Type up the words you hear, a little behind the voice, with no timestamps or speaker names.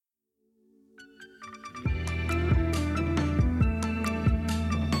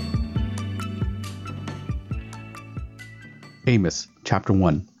Amos, chapter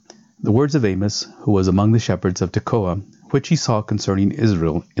 1. The words of Amos, who was among the shepherds of Tekoa, which he saw concerning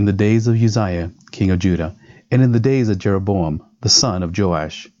Israel in the days of Uzziah, king of Judah, and in the days of Jeroboam, the son of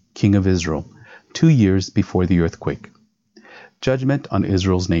Joash, king of Israel, 2 years before the earthquake. Judgment on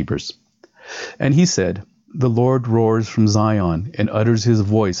Israel's neighbors. And he said, The Lord roars from Zion, and utters his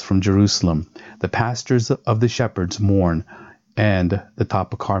voice from Jerusalem. The pastures of the shepherds mourn, and the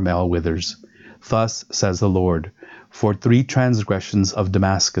top of Carmel withers. Thus says the Lord, For 3 transgressions of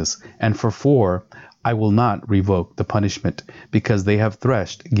Damascus, and for 4 I will not revoke the punishment, because they have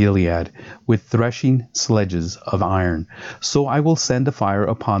threshed Gilead with threshing sledges of iron. So I will send a fire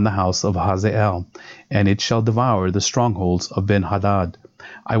upon the house of Hazael, and it shall devour the strongholds of Ben-Hadad.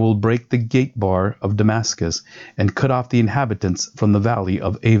 I will break the gate bar of Damascus, and cut off the inhabitants from the valley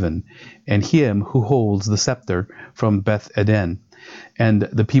of Avon, and him who holds the scepter from Beth-Eden. And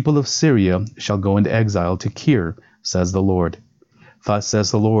the people of Syria shall go into exile to Kir, says the Lord. Thus says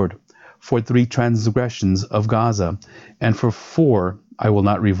the Lord, For 3 transgressions of Gaza, and for 4 I will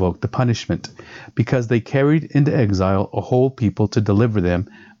not revoke the punishment, because they carried into exile a whole people to deliver them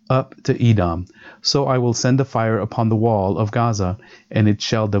up to Edom. So I will send a fire upon the wall of Gaza, and it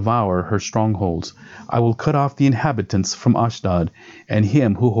shall devour her strongholds. I will cut off the inhabitants from Ashdod, and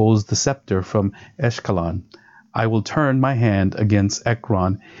him who holds the scepter from Ashkelon. I will turn my hand against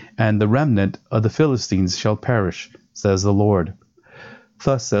Ekron, and the remnant of the Philistines shall perish, says the Lord.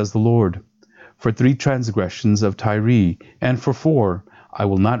 Thus says the Lord, For 3 transgressions of Tyre, and for 4 I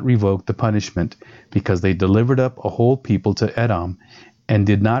will not revoke the punishment, because they delivered up a whole people to Edom, and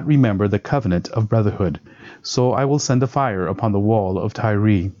did not remember the covenant of brotherhood. So I will send a fire upon the wall of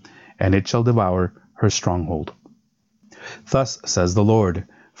Tyre, and it shall devour her stronghold. Thus says the Lord,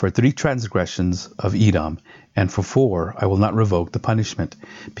 For 3 transgressions of Edom, and for 4 I will not revoke the punishment,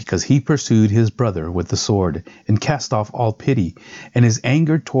 because he pursued his brother with the sword, and cast off all pity, and his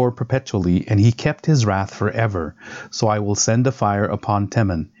anger tore perpetually, and he kept his wrath forever. So I will send a fire upon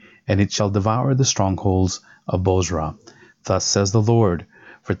Teman, and it shall devour the strongholds of Bozrah. Thus says the Lord,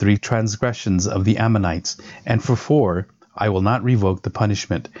 For 3 transgressions of the Ammonites, and for 4 I will not revoke the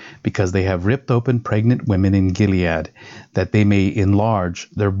punishment, because they have ripped open pregnant women in Gilead, that they may enlarge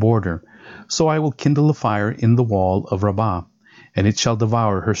their border. So I will kindle a fire in the wall of Rabbah, and it shall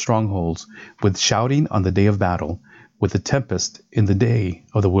devour her strongholds, with shouting on the day of battle, with a tempest in the day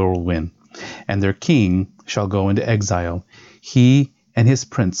of the whirlwind. And their king shall go into exile, he and his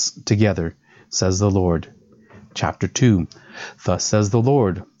prince together, says the Lord. Chapter 2. Thus says the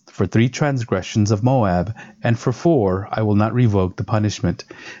Lord, For 3 transgressions of Moab, and for 4 I will not revoke the punishment,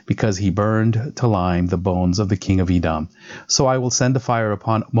 because he burned to lime the bones of the king of Edom. So I will send a fire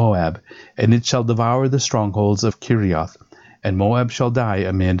upon Moab, and it shall devour the strongholds of Kirioth, and Moab shall die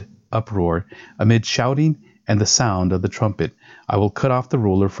amid uproar, amid shouting and the sound of the trumpet. I will cut off the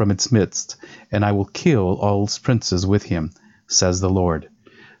ruler from its midst, and I will kill all its princes with him, says the Lord.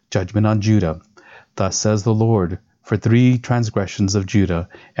 Judgment on Judah. Thus says the Lord, For 3 transgressions of Judah,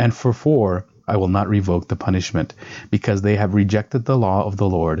 and for 4 I will not revoke the punishment, because they have rejected the law of the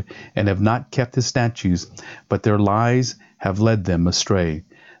Lord, and have not kept his statutes, but their lies have led them astray,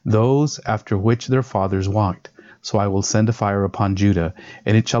 those after which their fathers walked. So I will send a fire upon Judah,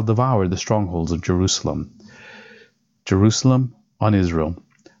 and it shall devour the strongholds of Jerusalem. Jerusalem on Israel.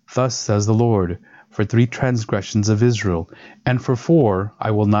 Thus says the Lord, For 3 transgressions of Israel, and for 4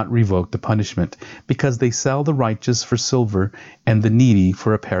 I will not revoke the punishment, because they sell the righteous for silver, and the needy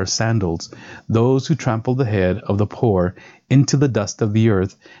for a pair of sandals, those who trample the head of the poor into the dust of the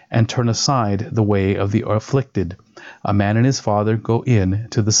earth, and turn aside the way of the afflicted. A man and his father go in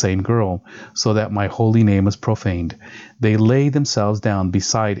to the same girl, so that my holy name is profaned. They lay themselves down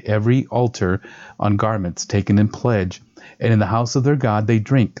beside every altar on garments taken in pledge, and in the house of their God they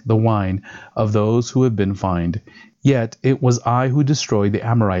drink the wine of those who have been fined. Yet it was I who destroyed the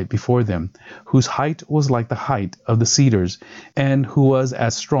Amorite before them, whose height was like the height of the cedars, and who was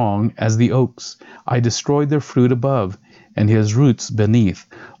as strong as the oaks. I destroyed their fruit above, and his roots beneath.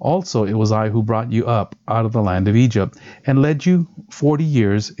 Also it was I who brought you up out of the land of Egypt, and led you 40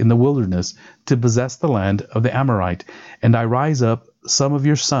 years in the wilderness to possess the land of the Amorite. And I rise up some of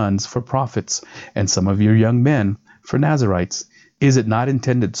your sons for prophets, and some of your young men for Nazirites. Is it not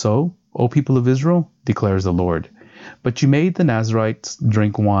intended so, O people of Israel? Declares the Lord. But you made the Nazirites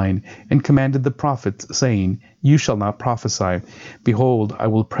drink wine, and commanded the prophets, saying, You shall not prophesy. Behold, I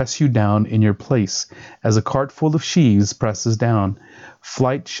will press you down in your place, as a cart full of sheaves presses down.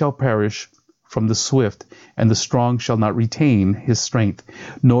 Flight shall perish from the swift, and the strong shall not retain his strength,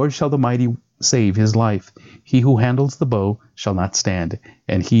 nor shall the mighty save his life. He who handles the bow shall not stand,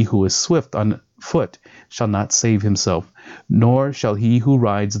 and he who is swift on foot shall not save himself, nor shall he who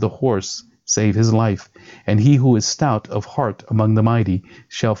rides the horse save his life. And he who is stout of heart among the mighty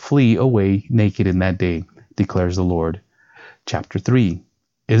shall flee away naked in that day, declares the Lord. Chapter 3.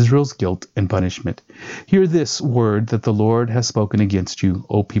 Israel's guilt and punishment. Hear this word that the Lord has spoken against you,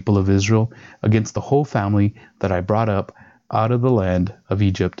 O people of Israel, against the whole family that I brought up out of the land of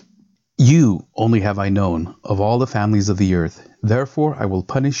Egypt. You only have I known of all the families of the earth. Therefore I will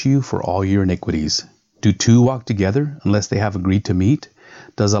punish you for all your iniquities. Do two walk together unless they have agreed to meet?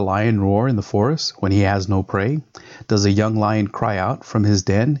 Does a lion roar in the forest when he has no prey? Does a young lion cry out from his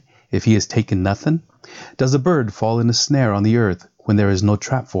den if he has taken nothing? Does a bird fall in a snare on the earth when there is no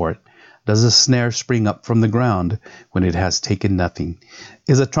trap for it? Does a snare spring up from the ground when it has taken nothing?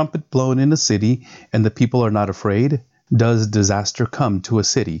 Is a trumpet blown in a city and the people are not afraid? Does disaster come to a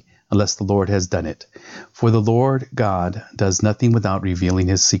city unless the Lord has done it? For the Lord God does nothing without revealing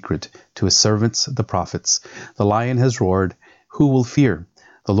his secret to his servants the prophets. The lion has roared, who will fear?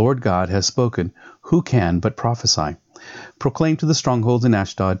 The Lord God has spoken, who can but prophesy? Proclaim to the strongholds in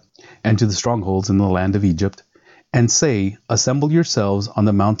Ashdod and to the strongholds in the land of Egypt, and say, assemble yourselves on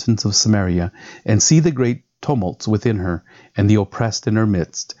the mountains of Samaria, and see the great tumults within her, and the oppressed in her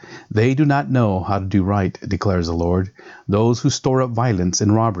midst. They do not know how to do right, declares the Lord, those who store up violence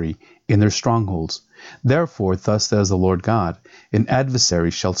and robbery in their strongholds. Therefore, thus says the Lord God, an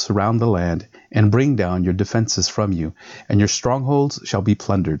adversary shall surround the land, and bring down your defenses from you, and your strongholds shall be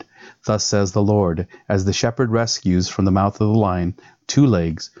plundered. Thus says the Lord, as the shepherd rescues from the mouth of the lion 2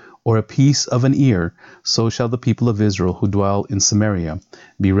 legs, or a piece of an ear, so shall the people of Israel who dwell in Samaria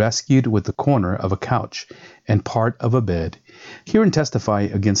be rescued with the corner of a couch and part of a bed. Hear and testify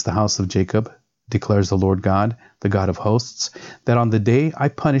against the house of Jacob, declares the Lord God, the God of hosts, that on the day I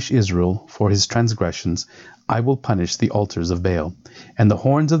punish Israel for his transgressions, I will punish the altars of Baal, and the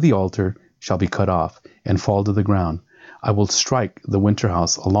horns of the altar shall be cut off and fall to the ground. I will strike the winter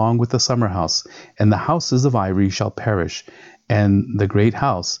house along with the summer house, and the houses of ivory shall perish, and the great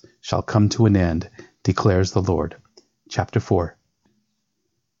house shall come to an end, declares the Lord. Chapter 4.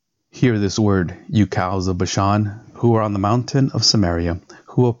 Hear this word, you cows of Bashan, who are on the mountain of Samaria,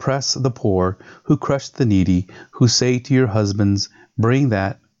 who oppress the poor, who crush the needy, who say to your husbands, bring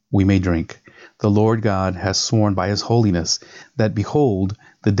that we may drink. The Lord God has sworn by his holiness that, behold,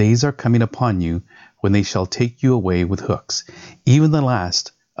 the days are coming upon you when they shall take you away with hooks, even the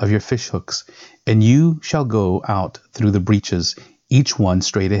last of your fish hooks, and you shall go out through the breaches, each one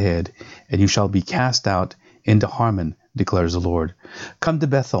straight ahead, and you shall be cast out into Harmon, declares the Lord. Come to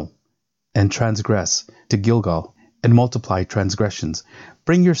Bethel and transgress, to Gilgal and multiply transgressions.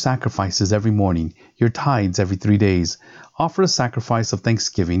 Bring your sacrifices every morning, your tithes every 3 days. Offer a sacrifice of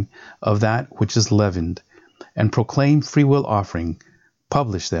thanksgiving of that which is leavened, and proclaim freewill offering.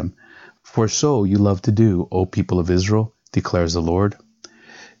 Publish them, for so you love to do, O people of Israel, declares the Lord.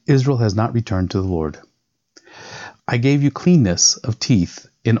 Israel has not returned to the Lord. I gave you cleanness of teeth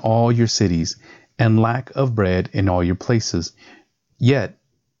in all your cities, and lack of bread in all your places. Yet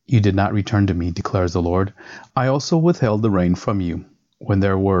you did not return to me, declares the Lord. I also withheld the rain from you, when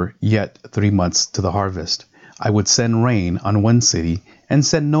there were yet 3 months to the harvest. I would send rain on one city, and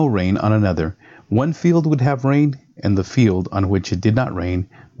send no rain on another. One field would have rain, and the field on which it did not rain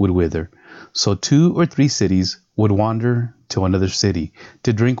would wither. So 2 or 3 cities would wander to another city,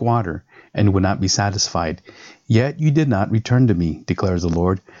 to drink water, and would not be satisfied. Yet you did not return to me, declares the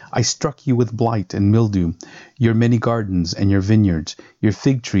Lord. I struck you with blight and mildew, your many gardens and your vineyards, your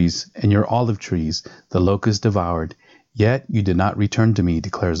fig trees and your olive trees, the locust devoured. Yet you did not return to me,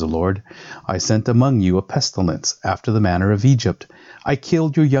 declares the Lord. I sent among you a pestilence after the manner of Egypt. I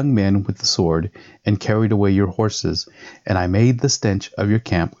killed your young men with the sword, and carried away your horses, and I made the stench of your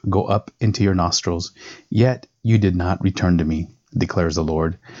camp go up into your nostrils. Yet you did not return to me, declares the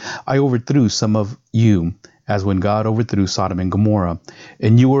Lord. I overthrew some of you, as when God overthrew Sodom and Gomorrah,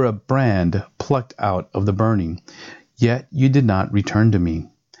 and you were a brand plucked out of the burning. Yet you did not return to me,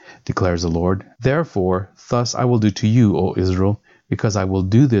 declares the Lord. Therefore, thus I will do to you, O Israel, because I will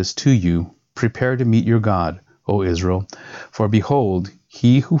do this to you. Prepare to meet your God, O Israel. For behold,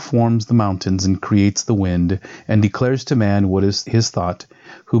 he who forms the mountains and creates the wind, and declares to man what is his thought,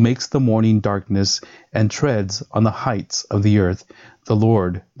 who makes the morning darkness and treads on the heights of the earth, the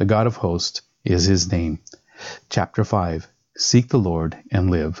Lord, the God of hosts, is his name. Chapter 5. Seek the Lord and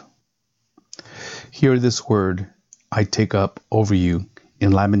live. Hear this word I take up over you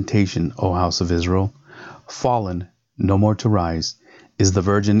in lamentation, O house of Israel. Fallen, no more to rise, is the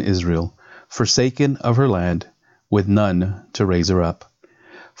virgin Israel, forsaken of her land, with none to raise her up.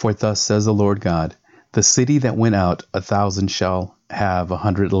 For thus says the Lord God, the city that went out 1,000 shall have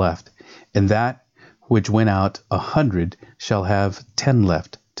 100 left, and that which went out 100 shall have 10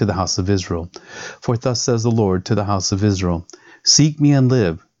 left to the house of Israel. For thus says the Lord to the house of Israel, Seek me and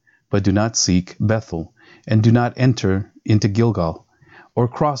live, but do not seek Bethel, and do not enter into Gilgal, or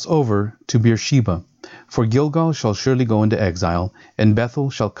cross over to Beersheba. For Gilgal shall surely go into exile, and Bethel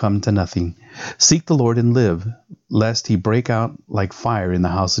shall come to nothing. Seek the Lord and live, lest he break out like fire in the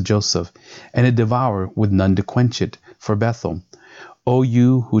house of Joseph, and it devour with none to quench it for Bethel. O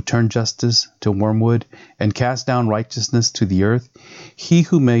you who turn justice to wormwood, and cast down righteousness to the earth, he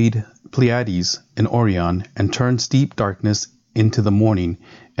who made Pleiades and Orion, and turns deep darkness into the morning,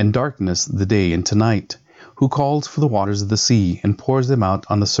 and darkness the day into night, who calls for the waters of the sea, and pours them out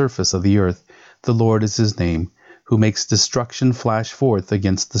on the surface of the earth. The Lord is his name, who makes destruction flash forth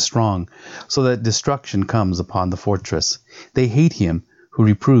against the strong, so that destruction comes upon the fortress. They hate him who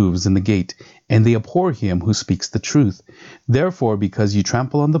reproves in the gate, and they abhor him who speaks the truth. Therefore, because you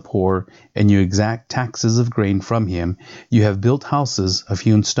trample on the poor, and you exact taxes of grain from him, you have built houses of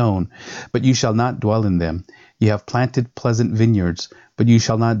hewn stone, but you shall not dwell in them. You have planted pleasant vineyards, but you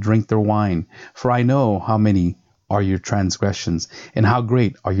shall not drink their wine. For I know how many are your transgressions, and how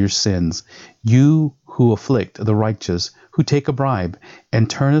great are your sins. You who afflict the righteous, who take a bribe, and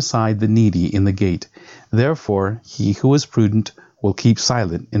turn aside the needy in the gate. Therefore he who is prudent will keep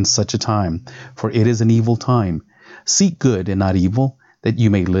silent in such a time, for it is an evil time. Seek good and not evil, that you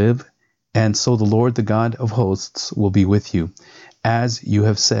may live, and so the Lord, the God of hosts, will be with you. As you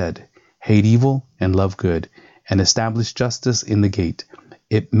have said, hate evil and love good, and establish justice in the gate.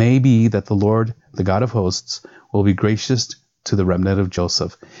 It may be that the Lord, the God of hosts, will be gracious to the remnant of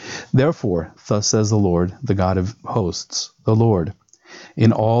Joseph. Therefore, thus says the Lord, the God of hosts, the Lord,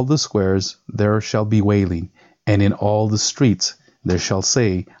 in all the squares there shall be wailing, and in all the streets there shall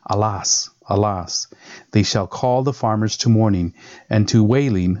say, Alas, alas. They shall call the farmers to mourning, and to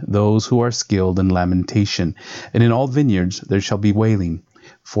wailing those who are skilled in lamentation. And in all vineyards there shall be wailing,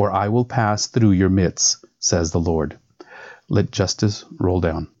 for I will pass through your midst, says the Lord. Let justice roll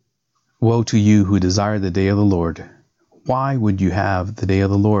down. Woe to you who desire the day of the Lord. Why would you have the day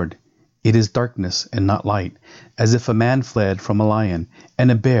of the Lord? It is darkness and not light, as if a man fled from a lion,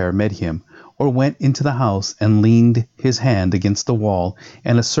 and a bear met him, or went into the house and leaned his hand against the wall,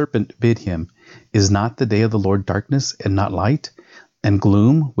 and a serpent bit him. Is not the day of the Lord darkness and not light, and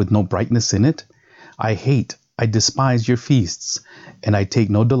gloom with no brightness in it? I despise your feasts, and I take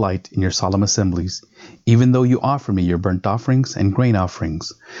no delight in your solemn assemblies. Even though you offer me your burnt offerings and grain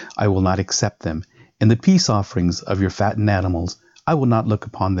offerings, I will not accept them. And the peace offerings of your fattened animals, I will not look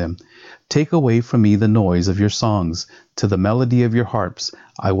upon them. Take away from me the noise of your songs. To the melody of your harps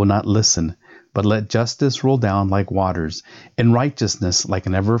I will not listen. But let justice roll down like waters, and righteousness like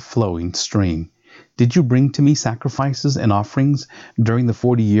an ever-flowing stream. Did you bring to me sacrifices and offerings during the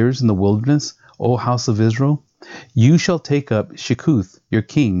 40 years in the wilderness, O house of Israel? You shall take up Shekuth, your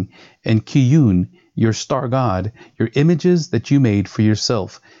king, and Kiyun, your star god, your images that you made for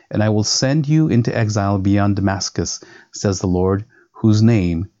yourself, and I will send you into exile beyond Damascus, says the Lord, whose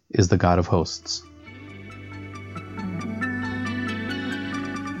name is the God of hosts.